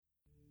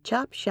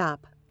Chop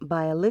Shop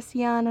by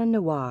Aliciana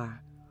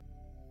Noir.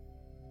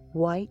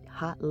 White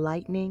hot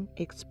lightning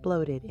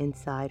exploded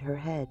inside her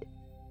head,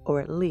 or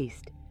at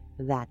least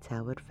that's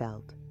how it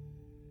felt.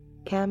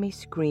 Cammy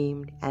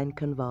screamed and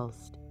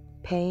convulsed.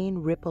 Pain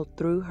rippled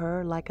through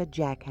her like a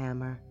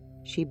jackhammer.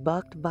 She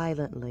bucked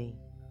violently.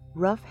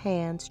 Rough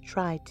hands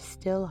tried to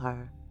still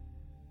her.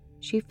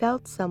 She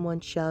felt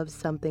someone shove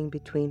something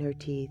between her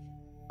teeth.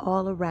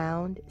 All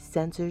around,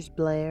 sensors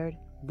blared,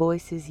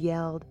 voices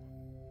yelled.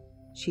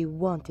 She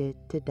wanted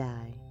to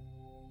die.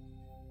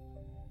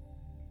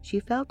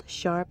 She felt a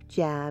sharp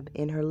jab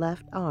in her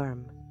left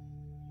arm.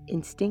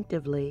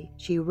 Instinctively,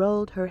 she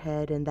rolled her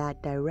head in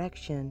that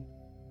direction,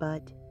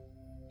 but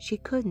she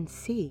couldn't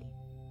see.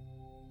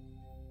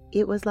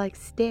 It was like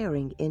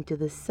staring into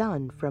the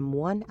sun from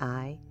one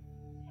eye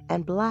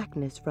and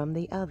blackness from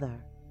the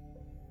other.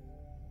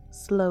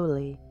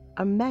 Slowly,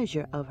 a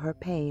measure of her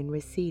pain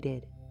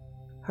receded.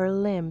 Her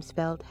limbs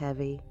felt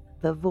heavy,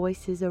 the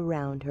voices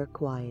around her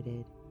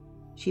quieted.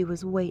 She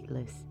was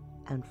weightless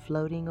and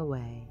floating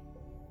away.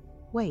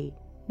 Wait,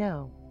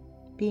 no,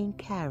 being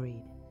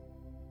carried.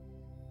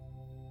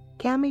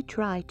 Cammy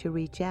tried to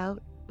reach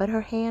out, but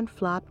her hand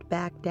flopped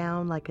back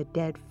down like a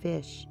dead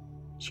fish.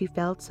 She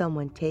felt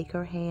someone take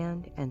her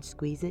hand and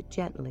squeeze it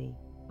gently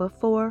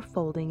before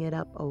folding it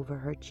up over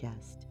her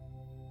chest.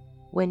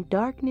 When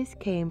darkness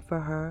came for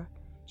her,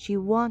 she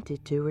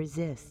wanted to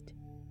resist.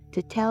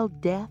 To tell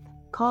death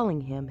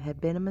calling him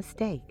had been a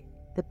mistake.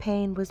 The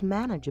pain was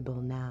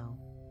manageable now.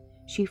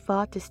 She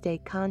fought to stay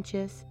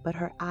conscious, but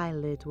her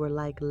eyelids were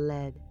like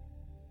lead.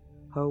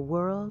 Her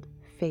world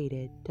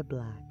faded to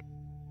black.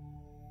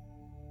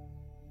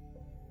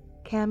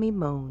 Cammy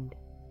moaned.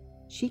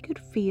 She could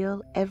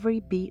feel every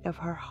beat of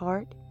her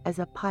heart as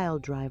a pile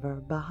driver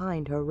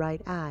behind her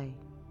right eye.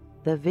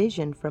 The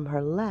vision from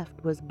her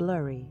left was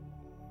blurry.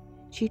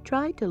 She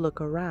tried to look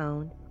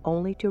around,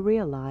 only to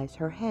realize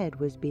her head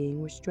was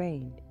being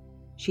restrained.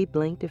 She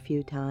blinked a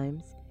few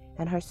times,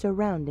 and her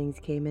surroundings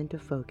came into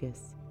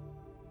focus.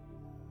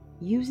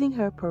 Using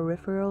her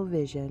peripheral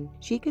vision,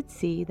 she could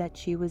see that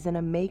she was in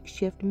a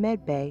makeshift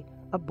medbay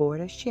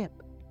aboard a ship.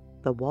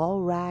 The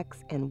wall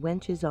racks and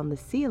winches on the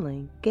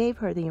ceiling gave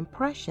her the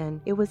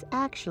impression it was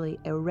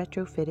actually a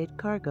retrofitted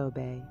cargo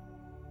bay.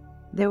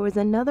 There was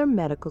another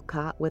medical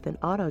cot with an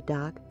auto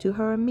dock to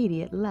her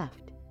immediate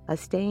left. A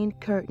stained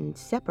curtain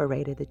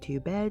separated the two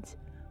beds,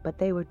 but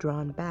they were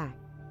drawn back.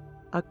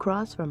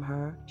 Across from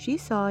her, she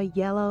saw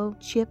yellow,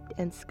 chipped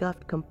and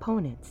scuffed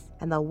components,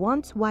 and the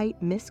once white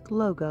MISC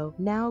logo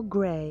now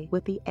gray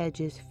with the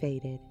edges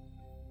faded.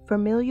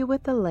 Familiar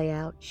with the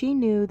layout, she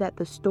knew that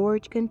the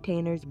storage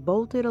containers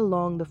bolted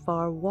along the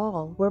far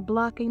wall were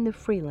blocking the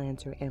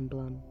freelancer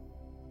emblem.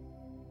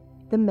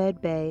 The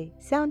medbay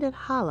sounded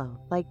hollow,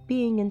 like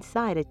being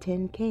inside a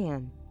tin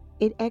can.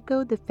 It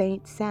echoed the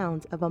faint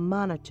sounds of a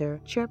monitor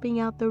chirping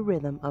out the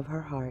rhythm of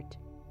her heart.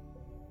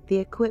 The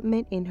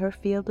equipment in her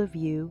field of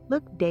view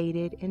looked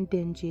dated and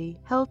dingy,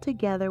 held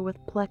together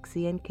with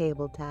plexi and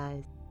cable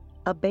ties.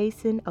 A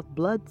basin of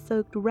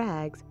blood-soaked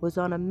rags was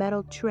on a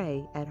metal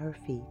tray at her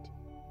feet.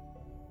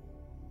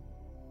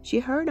 She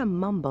heard a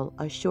mumble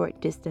a short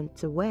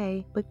distance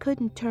away, but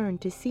couldn't turn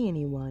to see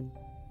anyone.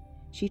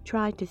 She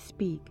tried to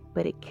speak,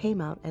 but it came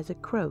out as a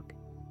croak.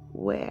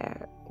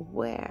 Where?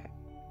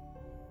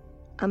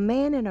 A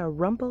man in a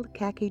rumpled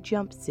khaki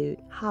jumpsuit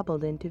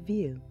hobbled into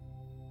view.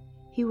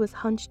 He was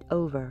hunched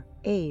over,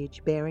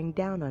 age bearing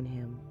down on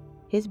him.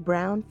 His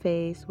brown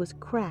face was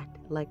cracked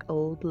like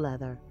old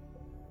leather.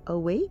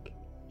 Awake?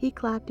 He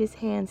clapped his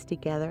hands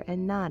together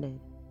and nodded.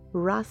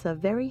 Rasa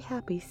very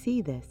happy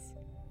see this.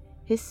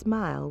 His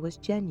smile was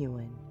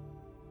genuine.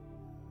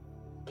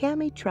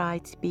 Cammy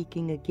tried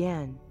speaking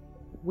again.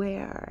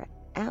 Where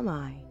am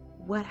I?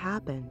 What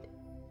happened?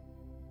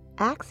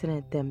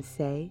 Accident, them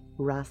say,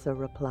 Rasa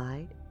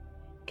replied.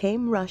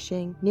 Came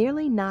rushing,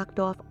 nearly knocked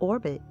off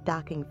orbit,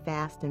 docking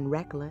fast and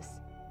reckless.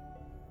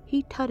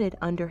 He tutted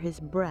under his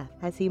breath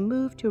as he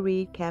moved to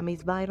read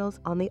Cammy's vitals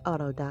on the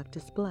autodock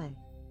display.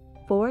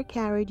 4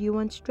 carried you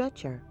on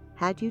stretcher,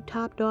 had you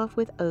topped off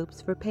with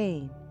opes for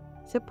pain.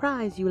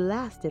 Surprised you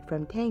lasted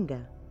from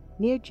Tanga.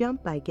 Near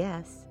jump, I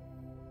guess.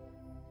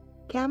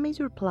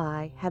 Cammy's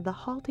reply had the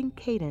halting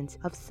cadence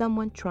of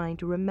someone trying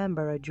to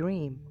remember a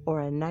dream, or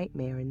a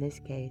nightmare in this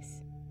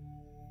case.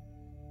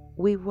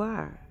 We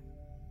were,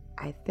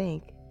 I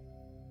think,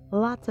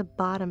 lots of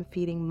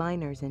bottom-feeding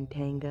miners in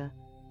Tanga,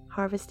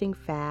 harvesting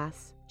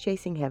fast,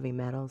 chasing heavy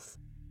metals.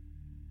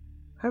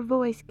 Her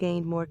voice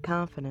gained more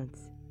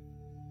confidence.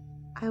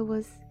 I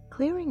was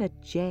clearing a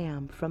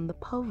jam from the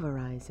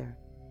pulverizer.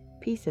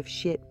 Piece of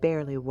shit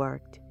barely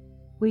worked.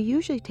 We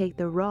usually take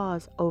the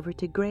raws over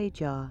to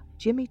Greyjaw,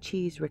 Jimmy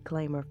Cheese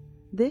Reclaimer.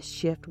 This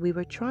shift we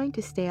were trying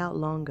to stay out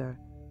longer.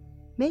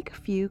 Make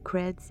a few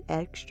creds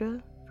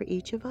extra for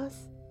each of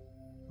us.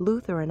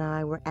 Luther and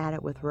I were at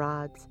it with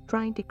rods,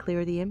 trying to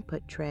clear the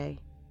input tray.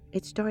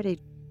 It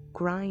started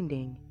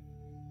grinding,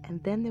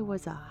 and then there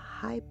was a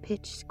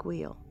high-pitched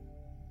squeal.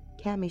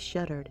 Cammy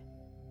shuddered.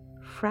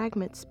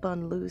 Fragments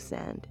spun loose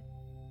and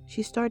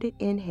She started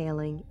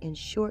inhaling in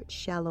short,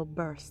 shallow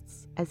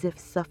bursts, as if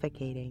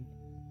suffocating.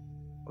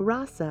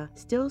 Rasa,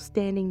 still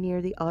standing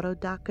near the auto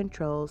dock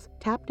controls,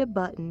 tapped a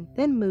button,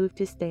 then moved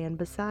to stand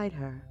beside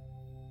her.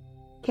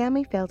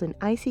 Cammy felt an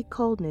icy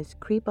coldness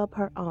creep up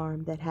her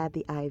arm that had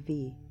the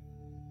IV.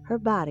 Her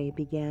body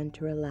began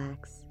to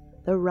relax.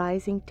 The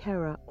rising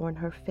terror on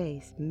her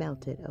face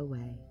melted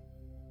away.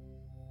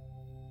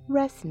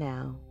 Rest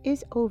now.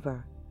 Is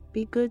over.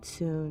 Be good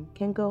soon.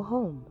 Can go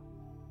home.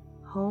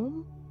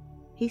 Home?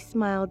 He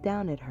smiled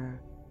down at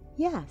her.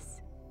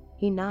 Yes.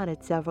 He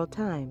nodded several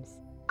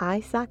times. Eye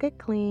socket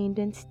cleaned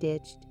and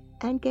stitched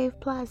and gave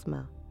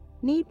plasma.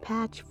 Need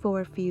patch for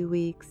a few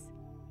weeks.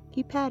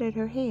 He patted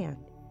her hand.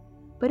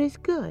 But is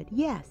good,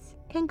 yes.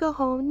 Can go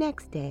home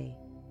next day.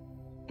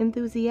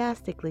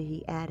 Enthusiastically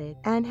he added,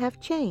 and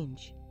have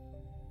change.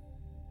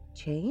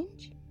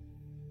 Change?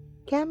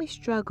 Cammy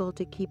struggled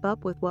to keep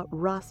up with what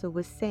Rasa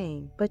was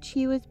saying, but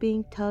she was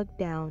being tugged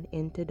down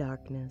into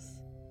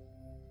darkness.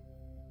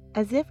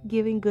 As if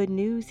giving good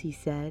news, he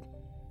said,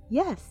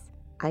 Yes,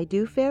 I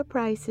do fair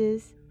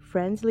prices.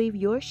 Friends leave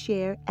your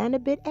share and a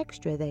bit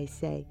extra, they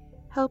say.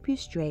 Help you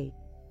straight.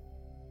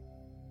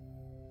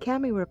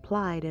 Cammy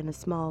replied in a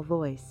small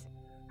voice,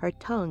 her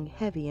tongue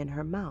heavy in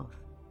her mouth.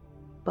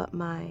 But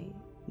my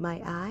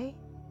eye?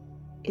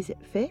 Is it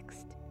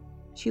fixed?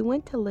 She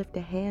went to lift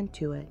a hand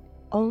to it,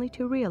 only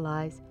to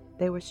realize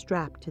they were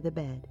strapped to the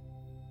bed.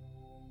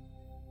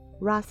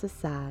 Rasa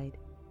sighed.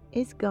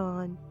 It's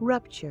gone,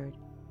 ruptured.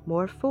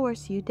 More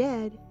force, you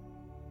dead.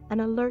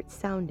 An alert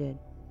sounded.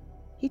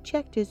 He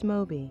checked his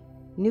Moby.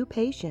 New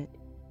patient.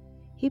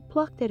 He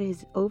plucked at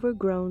his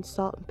overgrown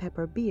salt and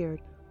pepper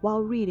beard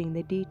while reading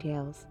the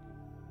details.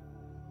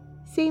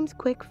 Seems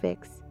quick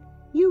fix.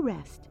 You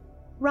rest.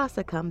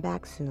 Rasa come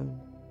back soon.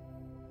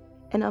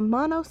 In a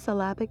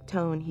monosyllabic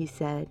tone, he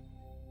said,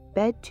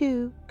 Bed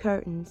 2,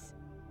 curtains.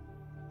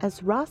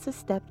 As Rasa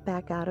stepped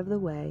back out of the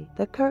way,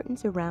 the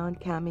curtains around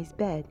Cammy's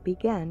bed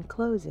began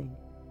closing.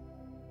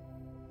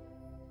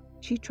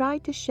 She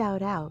tried to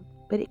shout out,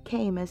 but it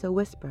came as a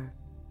whisper.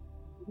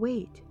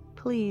 Wait,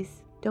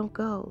 please, don't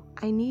go.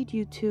 I need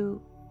you to.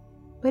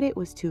 But it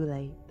was too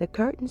late. The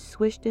curtains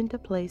swished into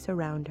place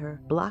around her,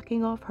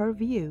 blocking off her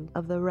view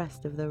of the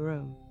rest of the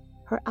room.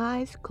 Her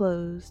eyes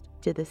closed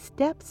to the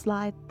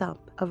step-slide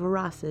thump of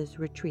Rasa's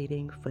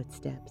retreating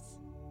footsteps.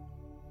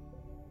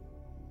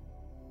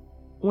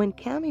 When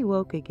Cammy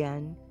woke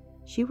again,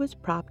 she was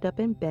propped up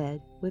in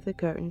bed with the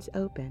curtains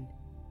open.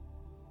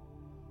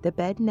 The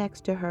bed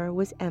next to her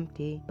was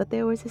empty, but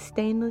there was a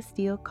stainless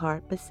steel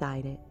cart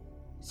beside it.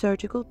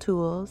 Surgical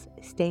tools,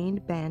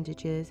 stained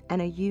bandages,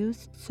 and a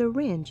used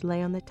syringe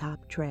lay on the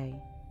top tray.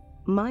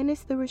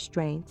 Minus the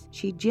restraints,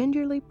 she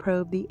gingerly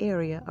probed the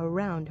area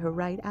around her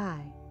right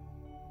eye.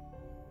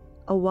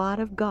 A wad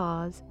of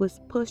gauze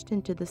was pushed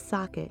into the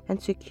socket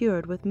and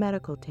secured with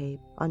medical tape.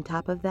 On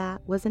top of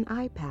that was an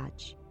eye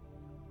patch.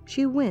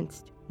 She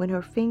winced when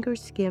her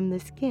fingers skimmed the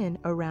skin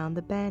around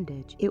the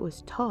bandage. It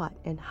was taut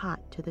and hot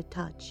to the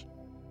touch.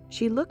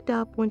 She looked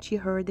up when she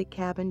heard the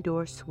cabin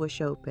door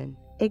swoosh open.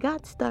 It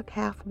got stuck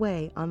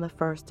halfway on the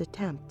first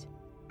attempt.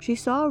 She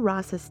saw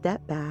Rasa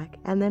step back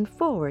and then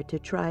forward to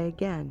try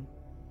again.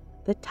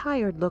 The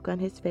tired look on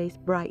his face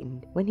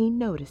brightened when he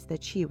noticed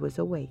that she was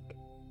awake.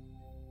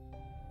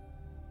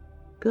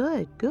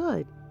 Good.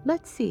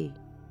 Let's see.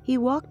 He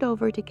walked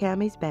over to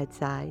Cammy's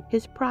bedside,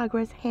 his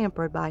progress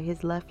hampered by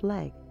his left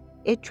leg.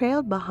 It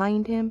trailed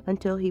behind him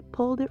until he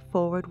pulled it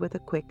forward with a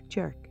quick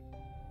jerk.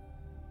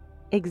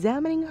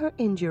 Examining her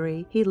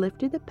injury, he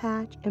lifted the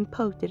patch and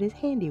poked at his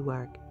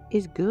handiwork.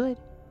 Is good.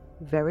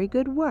 Very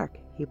good work,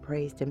 he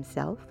praised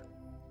himself.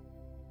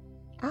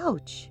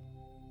 Ouch!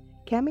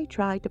 Cammy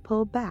tried to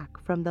pull back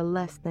from the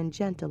less than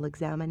gentle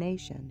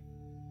examination.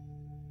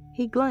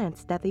 He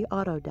glanced at the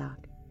auto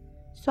dock.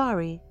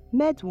 Sorry,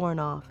 meds worn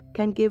off.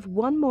 Can give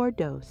one more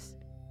dose.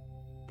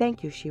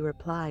 Thank you, she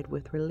replied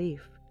with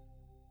relief.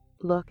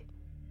 Look,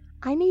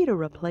 I need a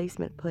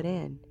replacement put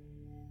in.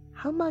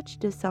 How much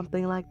does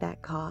something like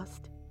that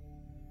cost?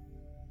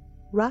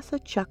 Rasa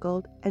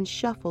chuckled and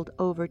shuffled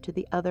over to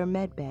the other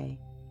med bay.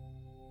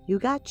 You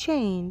got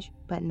change,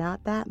 but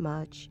not that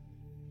much.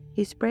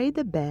 He sprayed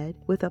the bed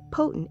with a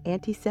potent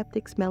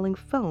antiseptic-smelling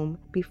foam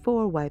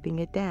before wiping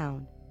it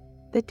down.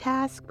 The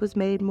task was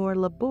made more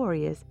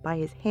laborious by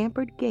his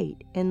hampered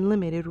gait and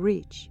limited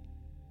reach.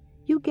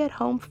 You get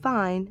home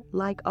fine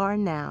like are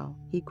now,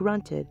 he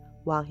grunted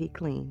while he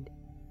cleaned.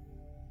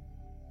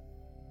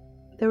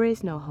 There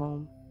is no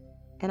home,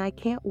 and I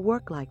can't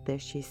work like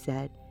this, she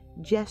said,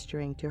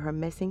 gesturing to her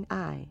missing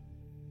eye.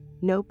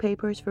 No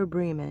papers for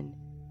Bremen.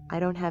 I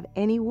don't have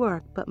any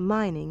work but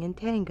mining in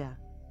Tanga.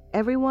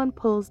 Everyone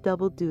pulls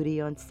double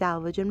duty on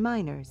salvage and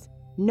miners.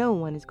 No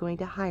one is going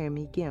to hire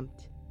me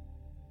gimped.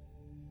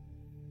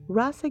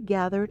 Rasa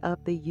gathered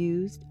up the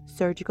used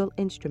surgical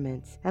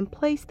instruments and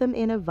placed them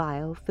in a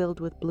vial filled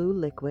with blue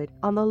liquid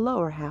on the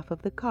lower half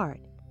of the cart.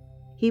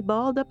 He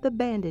balled up the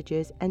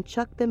bandages and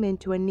chucked them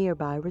into a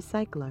nearby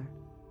recycler.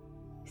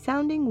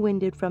 Sounding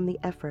winded from the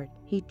effort,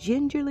 He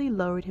gingerly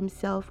lowered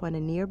himself on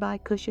a nearby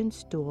cushioned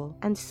stool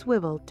and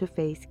swiveled to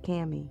face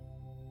Cammy.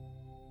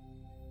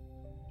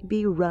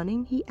 "Be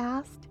running?" he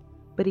asked,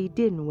 but he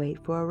didn't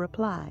wait for a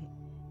reply.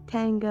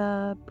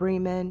 Tanga,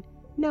 Bremen,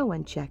 no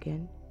one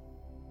checkin'.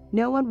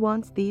 No one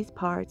wants these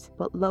parts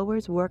but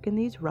lowers working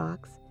these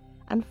rocks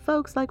and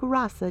folks like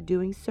Rasa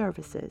doing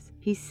services,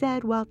 he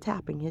said while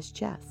tapping his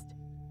chest.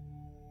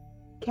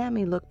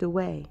 Cammy looked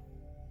away.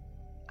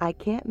 "I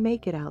can't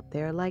make it out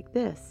there like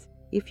this.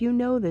 If you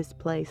know this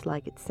place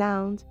like it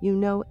sounds, you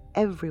know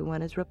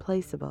everyone is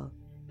replaceable.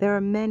 There are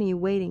many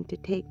waiting to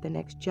take the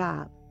next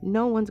job.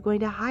 No one's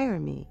going to hire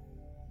me."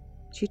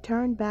 She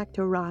turned back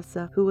to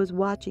Rasa, who was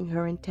watching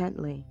her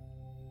intently.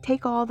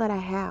 "Take all that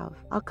I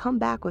have. I'll come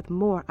back with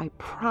more, I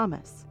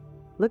promise."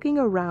 Looking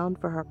around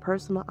for her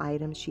personal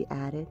items, she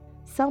added,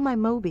 "Sell my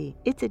Moby.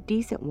 It's a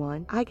decent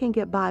one. I can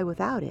get by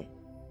without it."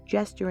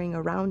 Gesturing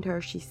around her,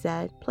 she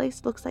said,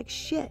 "Place looks like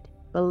shit."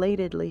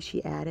 Belatedly,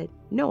 she added,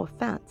 "No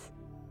offense.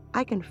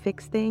 I can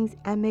fix things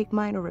and make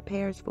minor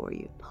repairs for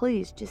you.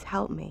 Please just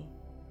help me."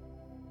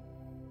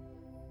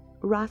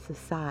 Rasa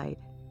sighed.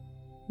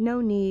 "No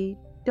need.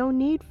 Don't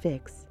need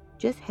fix.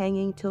 Just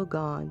hanging till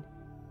gone.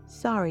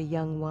 Sorry,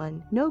 young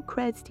one. No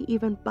creds to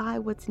even buy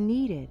what's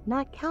needed,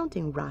 not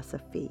counting Rasa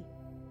fee."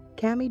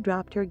 Cammy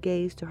dropped her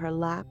gaze to her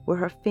lap where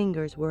her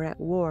fingers were at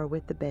war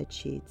with the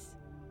bedsheets.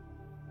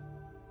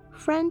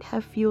 "Friend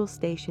have fuel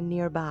station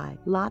nearby.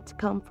 Lots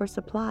come for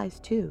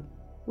supplies too.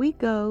 We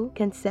go,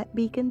 can set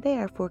beacon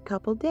there for a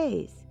couple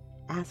days.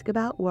 Ask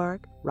about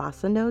work.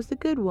 Rasa knows the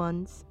good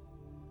ones."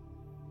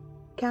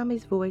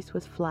 Cammy's voice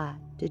was flat,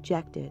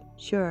 dejected.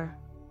 "Sure.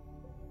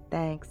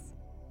 Thanks."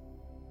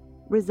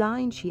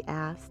 Resigned, she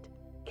asked,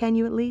 "Can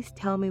you at least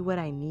tell me what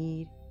I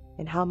need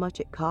and how much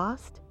it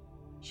cost?"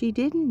 She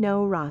didn't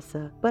know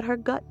Rasa, but her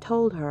gut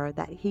told her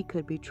that he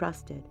could be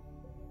trusted.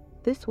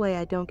 "This way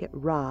I don't get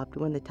robbed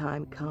when the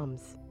time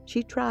comes."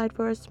 She tried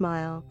for a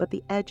smile, but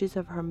the edges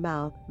of her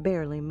mouth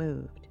barely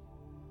moved.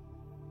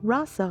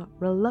 Rasa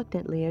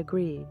reluctantly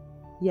agreed.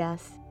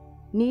 "Yes,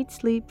 need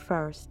sleep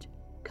first.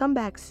 Come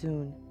back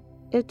soon."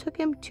 It took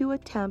him 2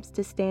 attempts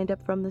to stand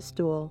up from the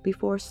stool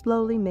before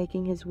slowly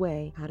making his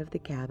way out of the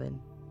cabin.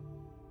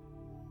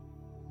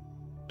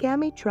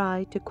 Cammy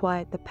tried to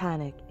quiet the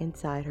panic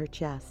inside her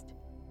chest.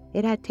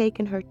 It had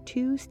taken her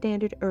 2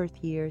 standard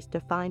Earth years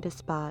to find a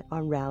spot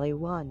on Rally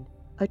 1,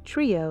 a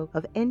trio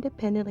of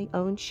independently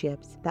owned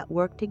ships that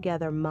worked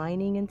together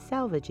mining and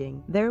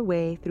salvaging their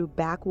way through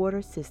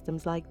backwater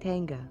systems like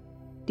Tanga.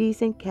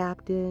 Decent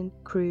captain,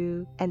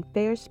 crew, and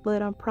fair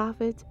split on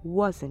profits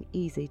wasn't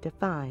easy to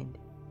find.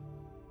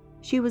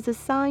 She was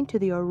assigned to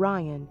the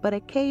Orion, but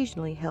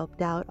occasionally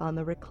helped out on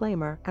the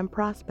Reclaimer and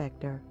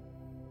Prospector.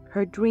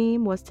 Her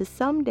dream was to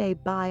someday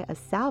buy a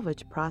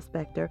salvage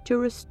prospector to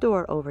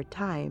restore over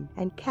time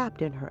and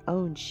captain her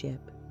own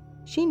ship.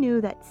 She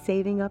knew that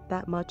saving up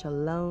that much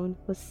alone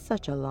was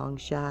such a long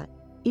shot.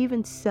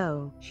 Even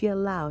so, she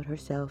allowed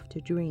herself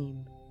to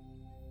dream.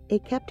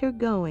 It kept her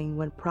going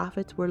when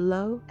profits were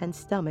low and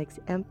stomachs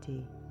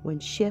empty, when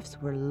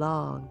shifts were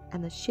long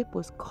and the ship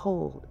was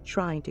cold,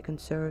 trying to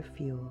conserve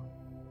fuel.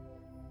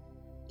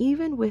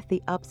 Even with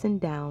the ups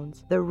and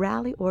downs, the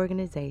Rally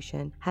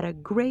organization had a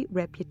great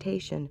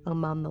reputation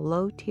among the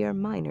low-tier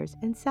miners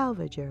and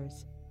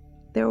salvagers.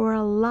 There were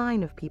a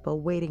line of people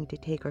waiting to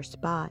take her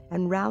spot,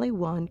 and Rally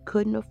 1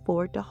 couldn't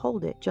afford to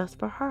hold it just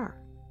for her.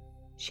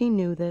 She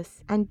knew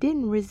this and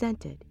didn't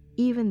resent it,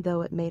 even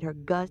though it made her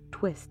gut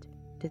twist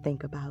to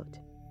think about.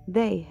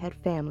 They had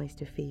families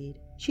to feed.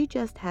 She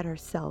just had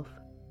herself.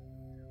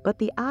 But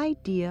the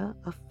idea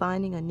of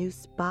finding a new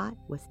spot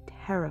was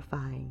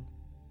terrifying.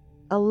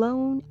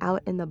 Alone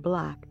out in the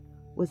black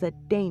was a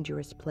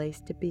dangerous place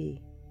to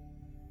be.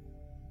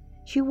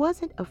 She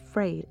wasn't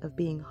afraid of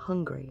being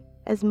hungry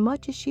as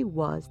much as she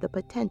was the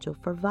potential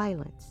for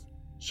violence.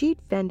 She'd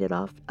fended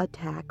off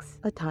attacks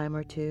a time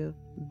or two,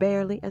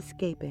 barely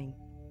escaping.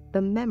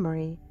 The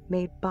memory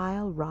made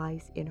bile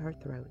rise in her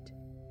throat.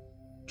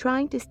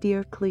 Trying to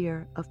steer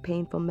clear of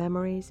painful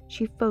memories,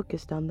 she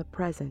focused on the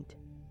present.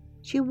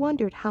 She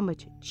wondered how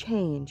much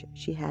change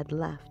she had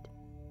left.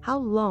 How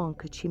long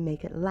could she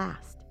make it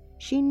last?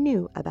 She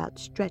knew about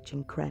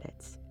stretching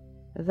credits.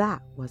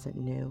 That wasn't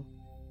new.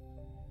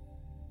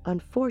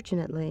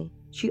 Unfortunately,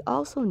 she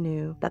also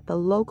knew that the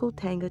local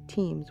Tanga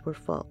teams were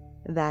full.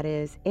 That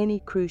is,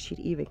 any crew she'd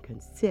even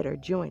consider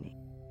joining.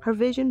 Her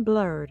vision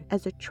blurred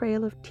as a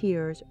trail of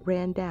tears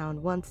ran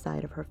down one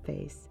side of her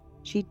face.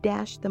 She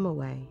dashed them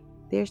away.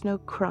 "There's no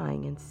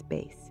crying in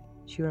space,"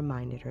 she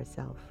reminded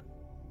herself.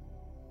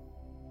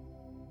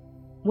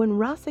 When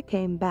Rasa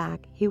came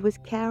back, he was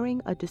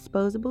carrying a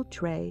disposable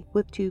tray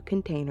with 2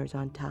 containers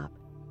on top.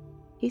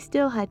 He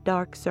still had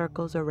dark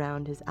circles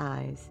around his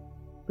eyes.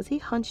 Was he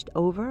hunched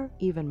over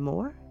even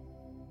more?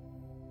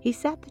 He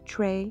set the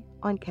tray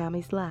on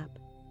Cammy's lap.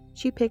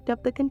 She picked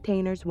up the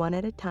containers one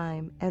at a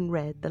time and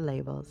read the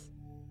labels.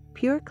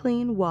 Pure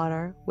clean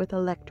water with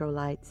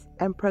electrolytes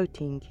and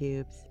protein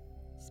cubes.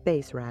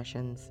 Space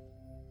rations.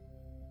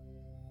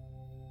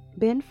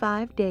 "Been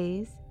 5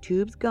 days,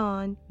 tubes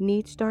gone,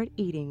 need start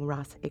eating,"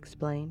 Rasa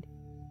explained.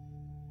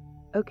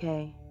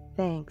 Okay,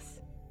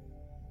 thanks.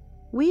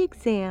 We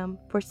exam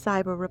for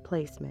cyber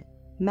replacement.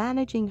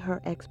 Managing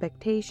her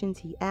expectations,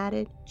 he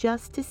added,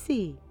 just to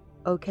see,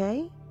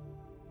 okay?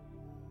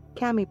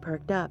 Cammy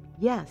perked up.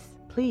 Yes,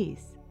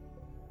 please.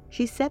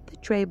 She set the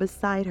tray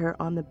beside her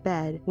on the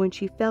bed when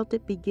she felt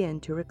it begin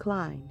to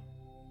recline.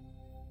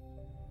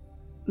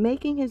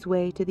 Making his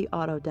way to the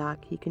auto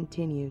dock, he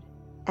continued.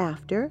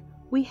 After,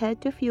 we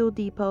head to Fuel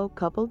Depot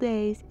couple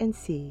days and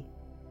see.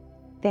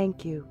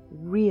 Thank you,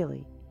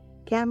 really.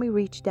 Cammy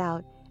reached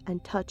out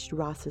and touched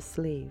Ross's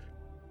sleeve.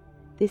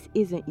 This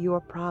isn't your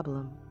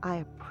problem. I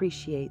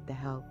appreciate the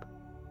help.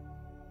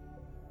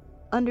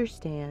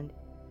 Understand.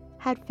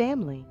 Had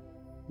family.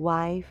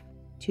 Wife,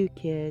 2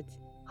 kids.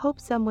 Hope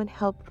someone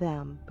helped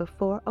them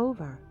before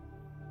over.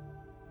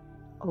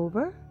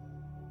 Over?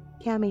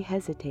 Cammy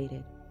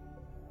hesitated.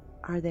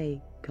 Are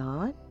they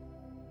gone?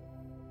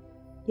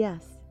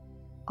 Yes.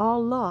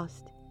 All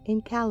lost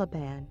in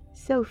Caliban.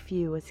 So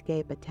few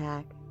escape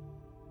attack.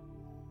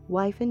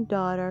 Wife and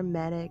daughter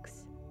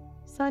medics.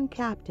 Son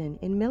captain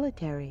in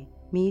military.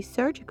 Me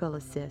surgical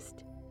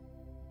assist.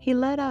 He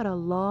let out a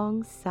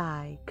long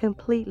sigh,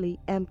 completely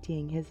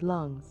emptying his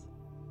lungs.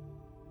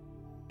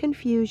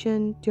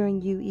 Confusion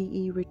during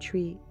UEE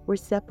retreat. Were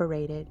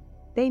separated.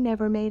 They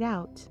never made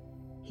out.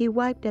 He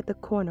wiped at the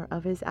corner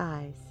of his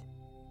eyes.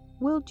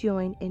 We'll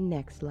join in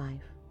next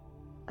life.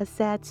 A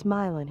sad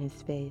smile on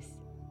his face.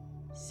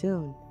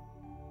 Soon.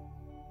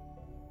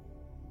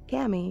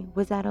 Cammy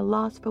was at a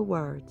loss for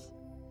words.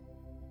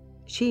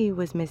 She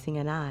was missing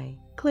an eye.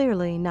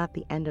 Clearly not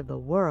the end of the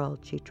world,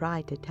 she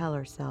tried to tell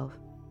herself.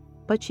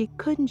 But she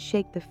couldn't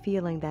shake the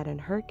feeling that in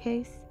her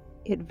case,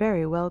 it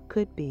very well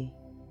could be.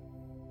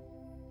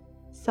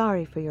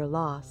 Sorry for your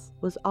loss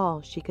was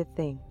all she could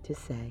think to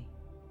say.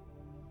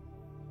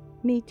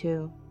 Me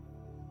too.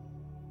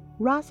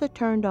 Rasa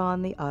turned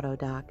on the auto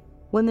dock.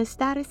 When the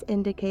status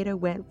indicator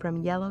went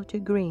from yellow to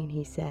green,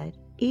 he said,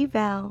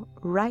 Eval,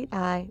 right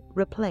eye,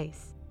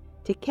 replace.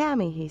 To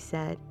Cammy, he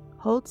said,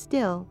 hold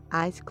still,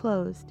 eyes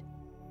closed.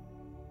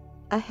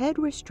 A head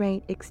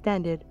restraint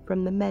extended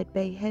from the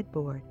medbay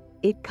headboard.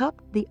 It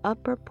cupped the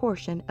upper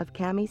portion of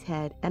Cammy's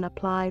head and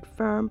applied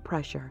firm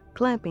pressure,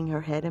 clamping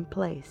her head in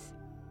place.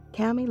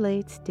 Cammy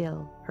laid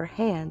still, her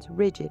hands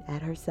rigid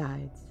at her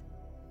sides.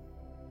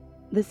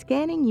 The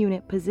scanning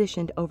unit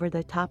positioned over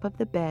the top of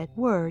the bed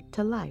whirred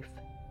to life.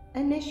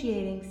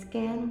 Initiating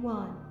Scan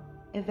 1.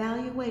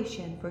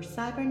 Evaluation for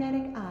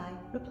cybernetic eye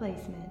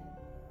replacement.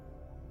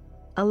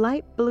 A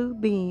light blue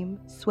beam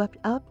swept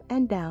up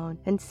and down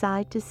and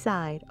side to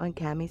side on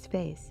Cammy's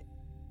face.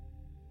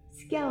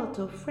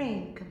 Skeletal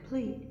frame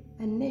complete.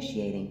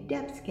 Initiating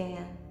depth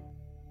scan.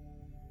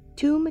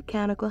 2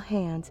 mechanical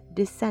hands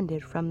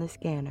descended from the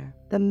scanner.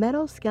 The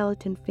metal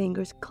skeleton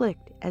fingers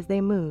clicked as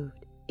they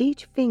moved.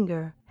 Each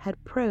finger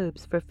had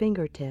probes for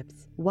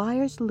fingertips,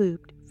 wires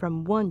looped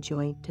from one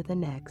joint to the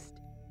next.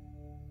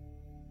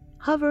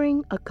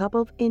 Hovering a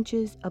couple of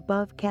inches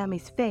above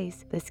Cammy's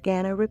face, the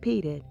scanner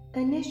repeated,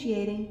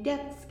 Initiating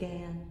depth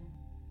scan.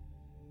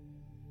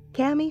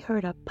 Cammy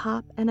heard a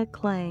pop and a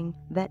clang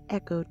that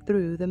echoed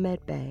through the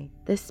medbay.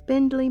 The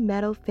spindly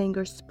metal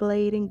fingers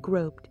splayed and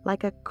groped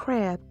like a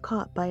crab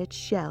caught by its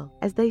shell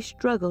as they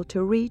struggled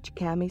to reach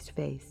Cammy's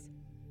face.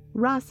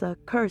 Rasa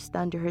cursed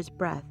under his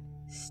breath.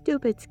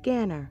 Stupid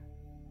scanner.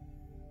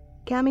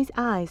 Cammy's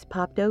eyes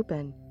popped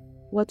open.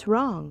 What's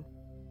wrong?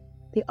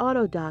 The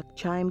auto dock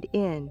chimed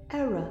in.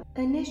 Error.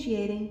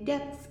 Initiating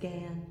depth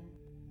scan.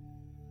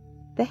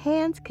 The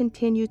hands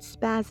continued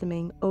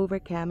spasming over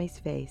Cammy's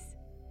face.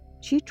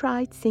 She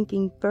tried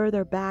sinking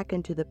further back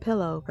into the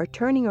pillow or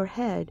turning her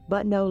head,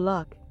 but no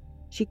luck.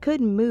 She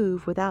couldn't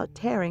move without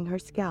tearing her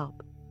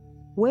scalp.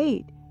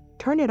 Wait,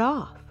 turn it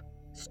off.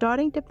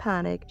 Starting to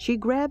panic, she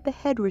grabbed the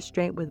head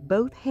restraint with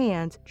both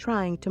hands,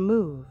 trying to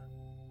move.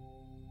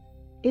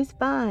 It's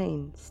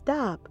fine.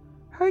 Stop.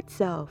 Hurt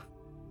self.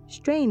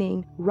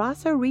 Straining,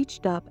 Rasa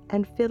reached up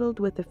and fiddled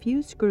with a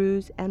few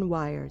screws and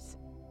wires.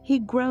 He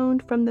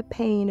groaned from the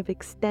pain of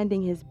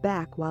extending his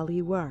back while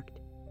he worked.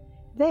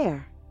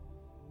 There.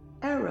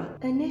 Error.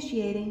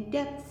 Initiating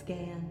depth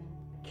scan.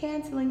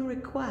 Canceling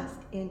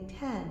request in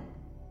 10,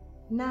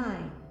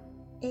 9,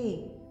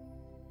 8.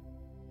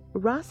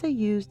 Rasa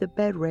used the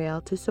bed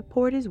rail to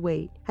support his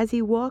weight as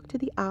he walked to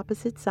the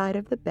opposite side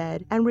of the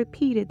bed and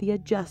repeated the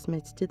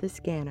adjustments to the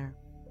scanner.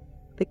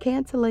 The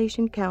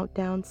cancellation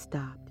countdown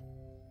stopped.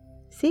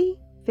 See?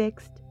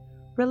 Fixed.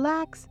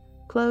 Relax.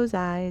 Close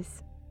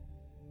eyes.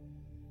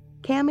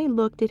 Cammy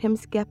looked at him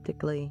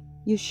skeptically.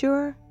 You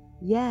sure?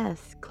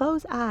 Yes.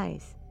 Close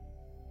eyes.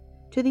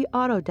 To the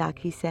auto dock,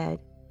 he said.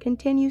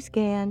 Continue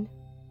scan.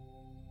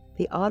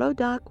 The auto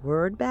dock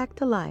whirred back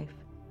to life.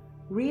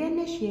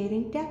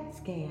 Reinitiating depth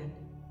scan.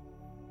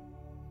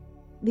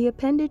 The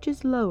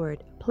appendages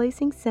lowered,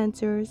 placing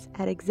sensors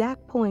at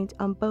exact points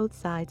on both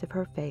sides of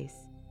her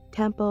face,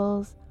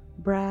 temples,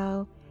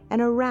 brow,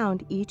 and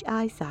around each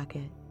eye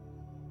socket.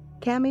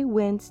 Cammy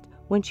winced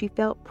when she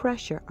felt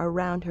pressure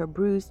around her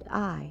bruised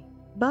eye,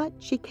 but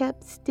she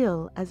kept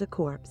still as a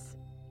corpse.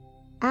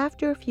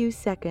 After a few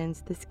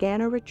seconds, the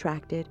scanner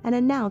retracted and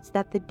announced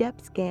that the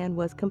depth scan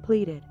was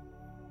completed.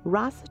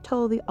 Rasa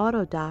told the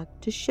autodoc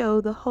to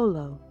show the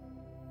holo.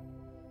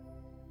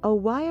 A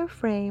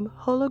wireframe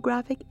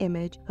holographic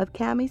image of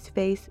Cammy's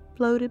face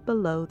floated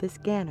below the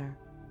scanner.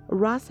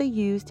 Rasa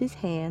used his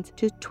hands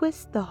to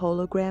twist the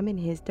hologram in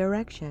his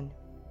direction.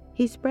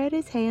 He spread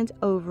his hands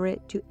over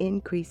it to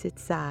increase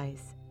its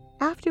size.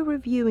 After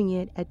reviewing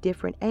it at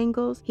different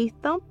angles, he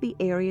thumped the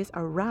areas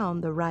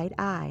around the right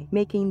eye,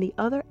 making the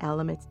other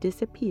elements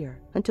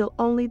disappear until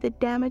only the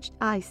damaged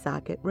eye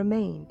socket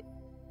remained.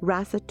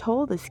 Rasa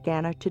told the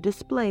scanner to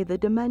display the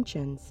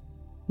dimensions.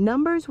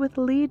 Numbers with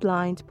lead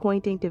lines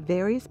pointing to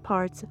various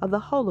parts of the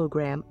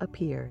hologram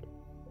appeared.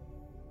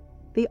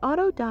 The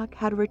autodoc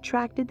had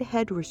retracted the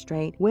head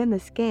restraint when the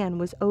scan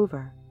was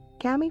over.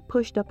 Cammy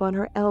pushed up on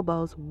her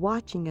elbows,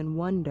 watching in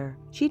wonder.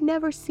 She'd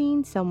never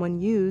seen someone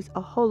use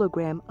a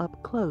hologram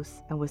up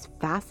close and was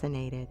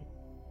fascinated.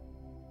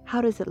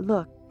 "How does it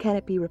look? Can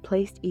it be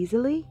replaced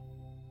easily?"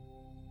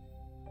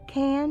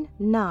 "Can,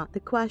 not the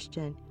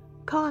question.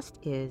 Cost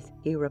is,"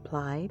 he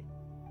replied.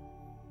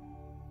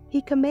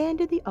 He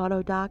commanded the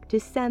autodoc to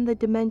send the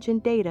dimension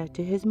data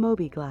to his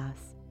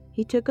MobiGlass.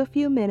 He took a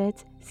few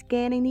minutes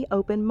scanning the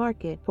open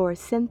market for a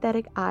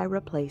synthetic eye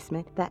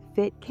replacement that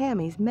fit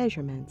Cammy's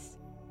measurements.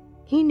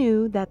 He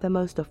knew that the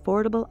most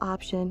affordable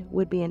option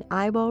would be an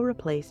eyeball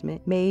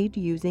replacement made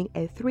using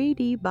a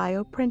 3D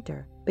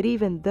bioprinter, but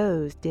even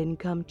those didn't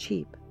come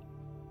cheap.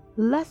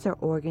 Lesser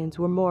organs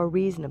were more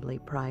reasonably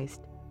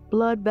priced,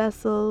 blood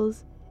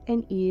vessels,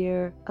 an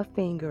ear, a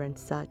finger, and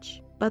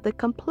such, but the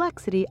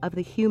complexity of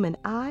the human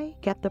eye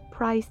kept the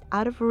price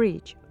out of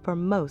reach for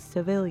most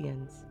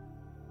civilians.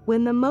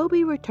 When the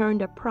Mobi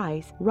returned a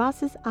price,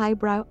 Ross's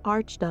eyebrow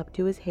arched up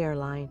to his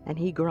hairline, and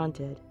he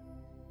grunted.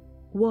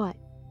 "What?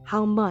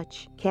 How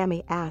much?"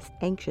 Cammy asked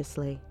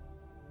anxiously.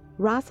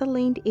 Rossa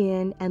leaned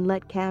in and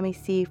let Cammy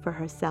see for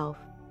herself.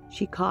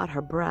 She caught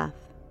her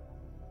breath.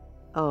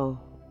 "Oh,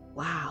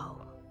 wow."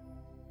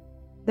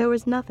 There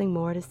was nothing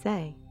more to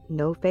say,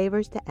 no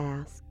favors to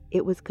ask.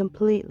 It was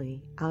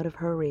completely out of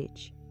her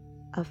reach.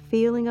 A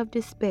feeling of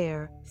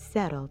despair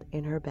settled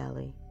in her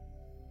belly.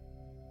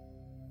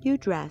 "You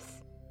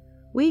dress.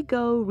 We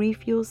go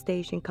refuel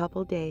station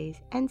couple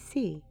days and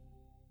see."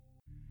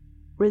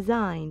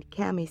 Resigned,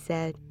 Cammy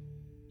said,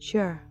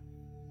 "Sure.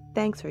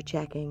 Thanks for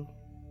checking."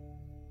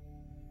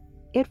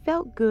 It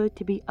felt good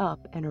to be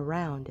up and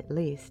around at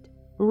least.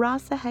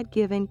 Rossa had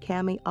given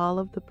Cammy all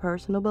of the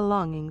personal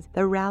belongings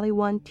the Rally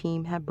One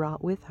team had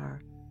brought with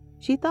her.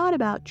 She thought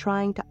about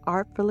trying to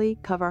artfully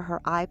cover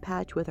her eye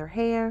patch with her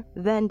hair,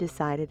 then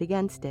decided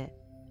against it.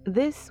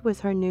 This was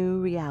her new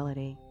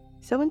reality.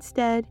 So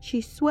instead, she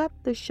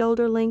swept the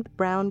shoulder-length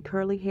brown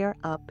curly hair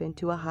up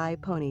into a high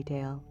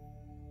ponytail.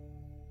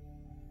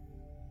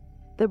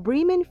 The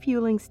Bremen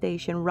fueling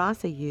station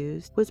Rossa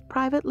used was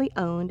privately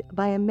owned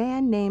by a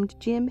man named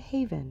Jim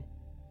Haven.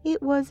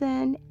 It was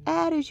an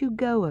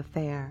add-as-you-go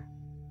affair.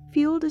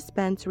 Fuel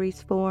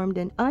dispensaries formed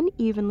an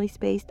unevenly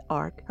spaced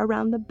arc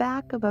around the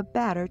back of a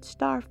battered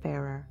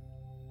Starfarer.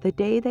 The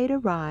day they'd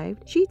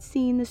arrived, she'd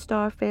seen the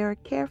Starfarer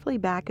carefully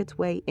back its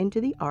way into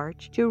the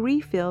arch to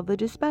refill the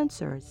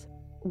dispensers.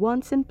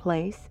 Once in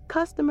place,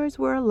 customers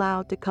were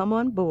allowed to come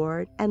on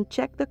board and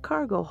check the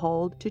cargo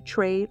hold to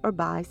trade or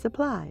buy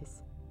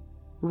supplies.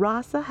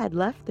 Rossa had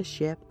left the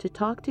ship to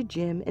talk to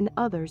Jim and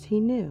others he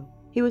knew.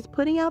 He was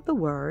putting out the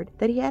word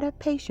that he had a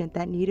patient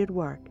that needed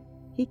work.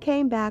 He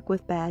came back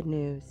with bad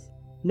news.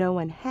 No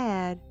one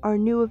had or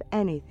knew of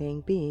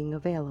anything being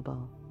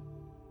available.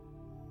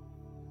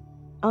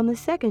 On the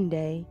second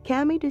day,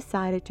 Cammy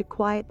decided to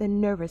quiet the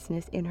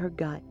nervousness in her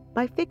gut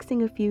by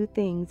fixing a few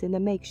things in the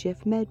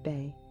makeshift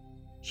medbay.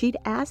 She'd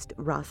asked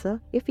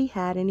Rossa if he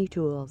had any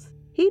tools.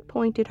 He'd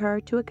pointed her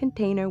to a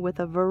container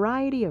with a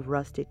variety of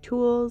rusted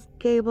tools,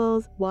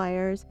 cables,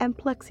 wires, and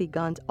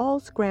plexiguns all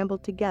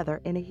scrambled together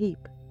in a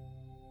heap.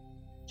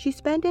 She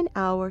spent an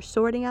hour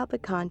sorting out the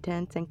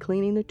contents and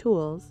cleaning the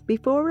tools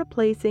before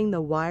replacing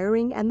the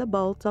wiring and the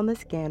bolts on the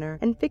scanner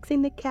and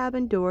fixing the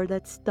cabin door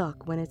that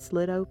stuck when it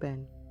slid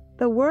open.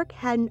 The work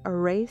hadn't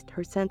erased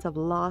her sense of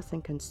loss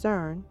and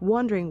concern,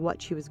 wondering what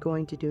she was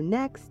going to do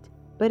next,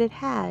 but it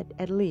had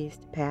at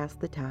least passed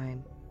the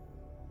time.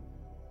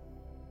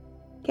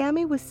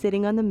 Cammy was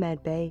sitting on the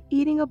medbay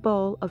eating a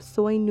bowl of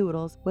soy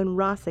noodles when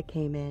Rossa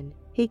came in.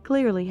 He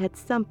clearly had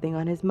something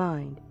on his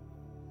mind.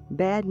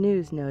 Bad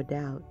news, no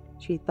doubt,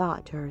 she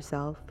thought to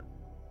herself.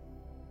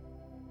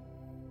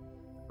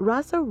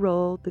 Rossa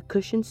rolled the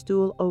cushioned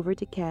stool over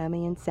to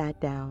Cammy and sat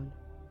down.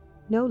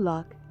 "No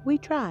luck. We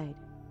tried."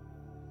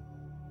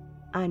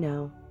 "I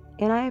know,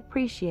 and I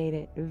appreciate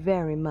it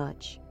very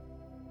much.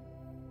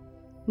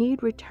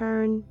 Need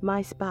return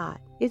my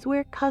spot is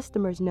where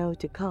customers know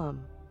to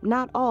come.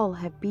 Not all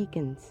have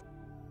beacons."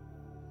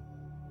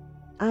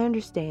 "I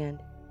understand."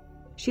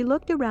 She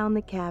looked around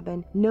the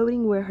cabin,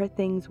 noting where her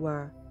things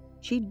were.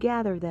 She'd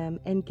gather them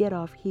and get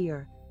off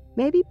here,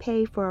 maybe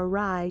pay for a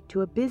ride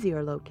to a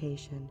busier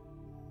location.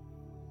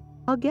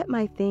 "I'll get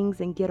my things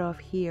and get off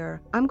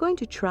here. I'm going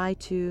to try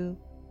to..."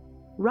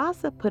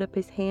 Rasa put up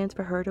his hands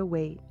for her to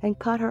wait and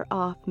cut her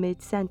off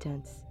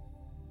mid-sentence.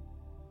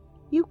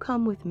 "You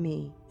come with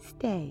me.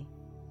 Stay."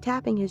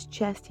 Tapping his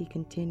chest, he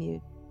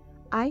continued,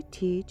 "I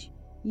teach,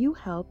 you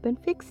help and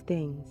fix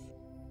things."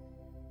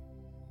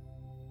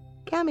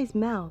 Cammie's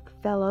mouth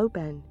fell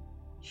open.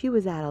 She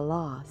was at a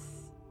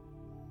loss.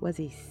 Was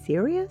he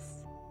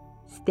serious?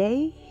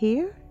 Stay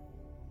here?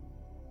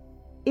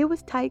 It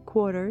was tight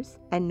quarters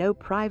and no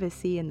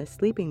privacy in the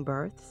sleeping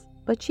berths,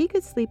 but she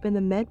could sleep in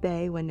the med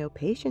bay when no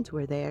patients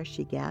were there,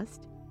 she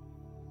guessed.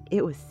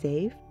 It was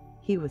safe.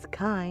 He was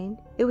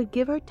kind. It would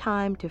give her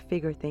time to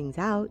figure things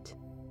out.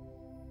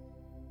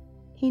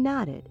 He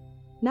nodded.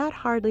 Not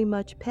hardly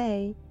much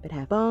pay, but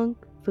have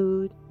bunk,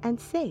 food, and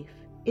safe.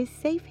 Is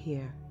safe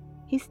here.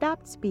 He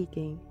stopped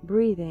speaking,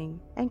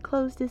 breathing, and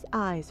closed his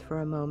eyes for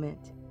a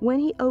moment. When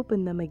he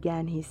opened them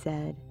again, he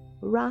said,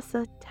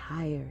 "Rasa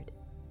tired.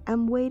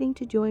 I'm waiting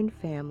to join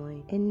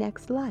family in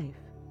next life."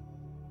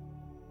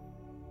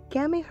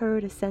 Cammie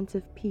heard a sense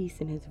of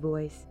peace in his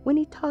voice when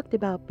he talked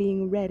about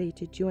being ready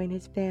to join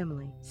his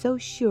family, so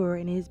sure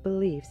in his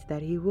beliefs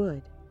that he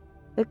would.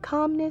 The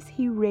calmness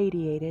he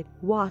radiated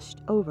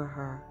washed over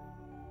her.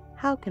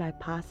 "How can I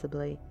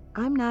possibly?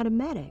 I'm not a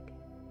medic."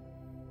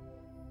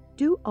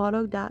 "Do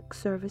auto doc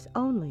service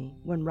only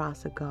when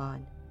Rasa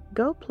gone.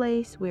 Go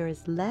place where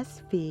is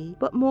less fee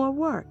but more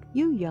work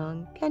you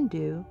young can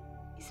do."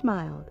 He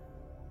smiled.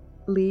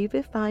 "Leave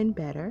if find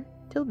better.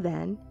 Till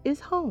then is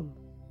home."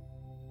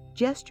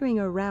 Gesturing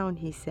around,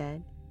 he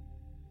said,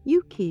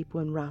 "You keep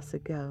when Rasa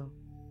go.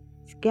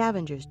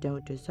 Scavengers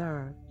don't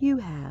deserve. You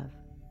have."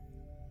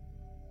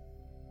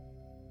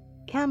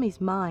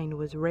 Cammie's mind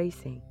was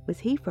racing. Was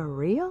he for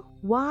real?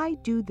 Why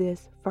do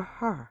this for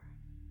her?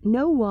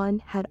 No one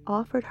had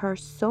offered her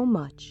so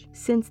much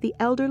since the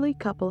elderly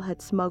couple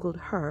had smuggled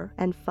her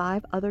and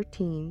 5 other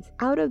teens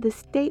out of the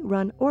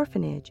state-run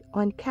orphanage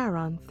on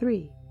Charon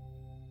 3.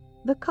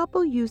 The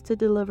couple used to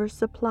deliver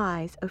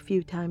supplies a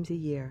few times a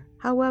year.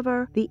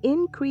 However, the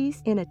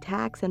increase in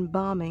attacks and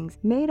bombings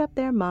made up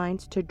their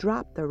minds to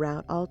drop the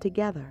route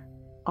altogether.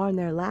 On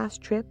their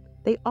last trip,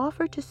 they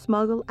offered to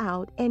smuggle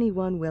out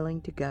anyone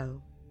willing to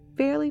go.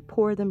 Fairly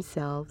poor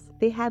themselves,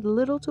 they had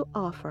little to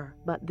offer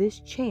but this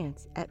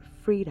chance at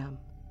freedom.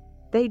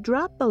 They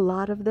dropped the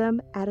lot of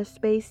them at a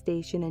space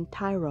station in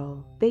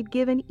Tyrol. They'd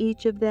given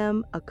each of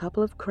them a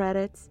couple of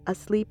credits, a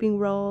sleeping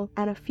roll,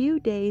 and a few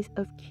days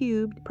of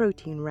cubed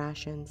protein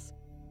rations.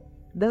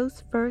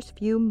 Those first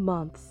few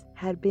months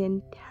had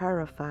been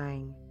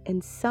terrifying,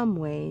 in some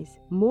ways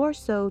more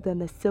so than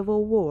the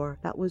civil war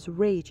that was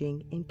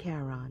raging in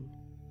Charon.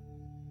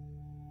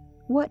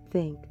 What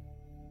think?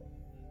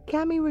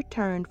 Cammie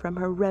returned from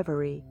her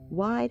reverie,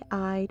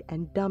 wide-eyed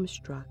and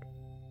dumbstruck.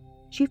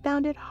 She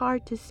found it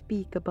hard to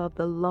speak above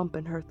the lump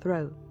in her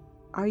throat.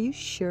 "Are you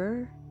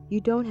sure you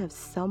don't have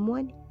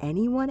someone,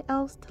 anyone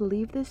else to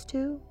leave this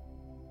to?"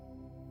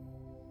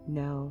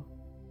 "No.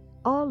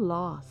 All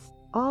lost,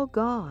 all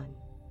gone."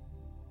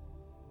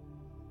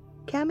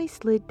 Cammie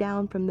slid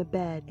down from the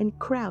bed and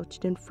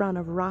crouched in front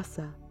of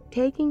Rasa.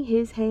 Taking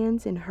his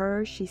hands in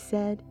hers, she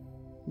said,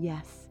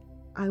 "Yes,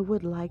 I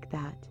would like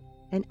that,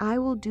 and I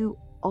will do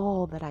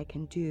all that I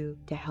can do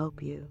to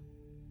help you."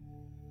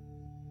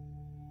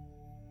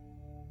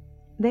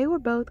 They were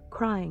both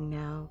crying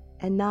now,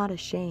 and not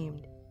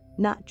ashamed,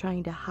 not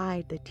trying to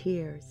hide the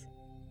tears.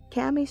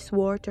 Cammie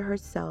swore to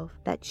herself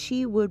that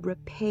she would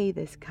repay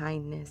this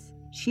kindness.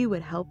 She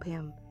would help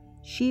him.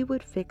 She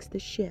would fix the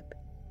ship,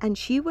 and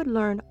she would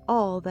learn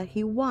all that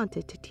he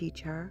wanted to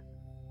teach her.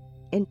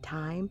 In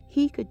time,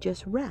 he could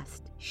just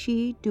rest.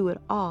 She'd do it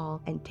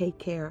all and take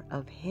care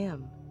of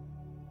him.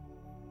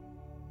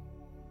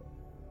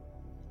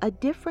 A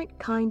different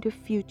kind of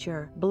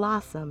future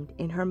blossomed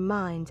in her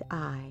mind's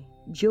eye.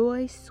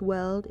 Joy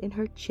swelled in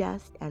her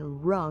chest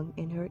and rung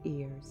in her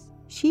ears.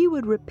 She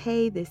would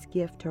repay this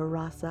gift to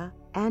Rasa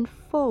and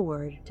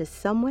forward to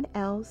someone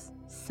else,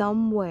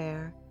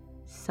 somewhere,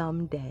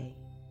 someday.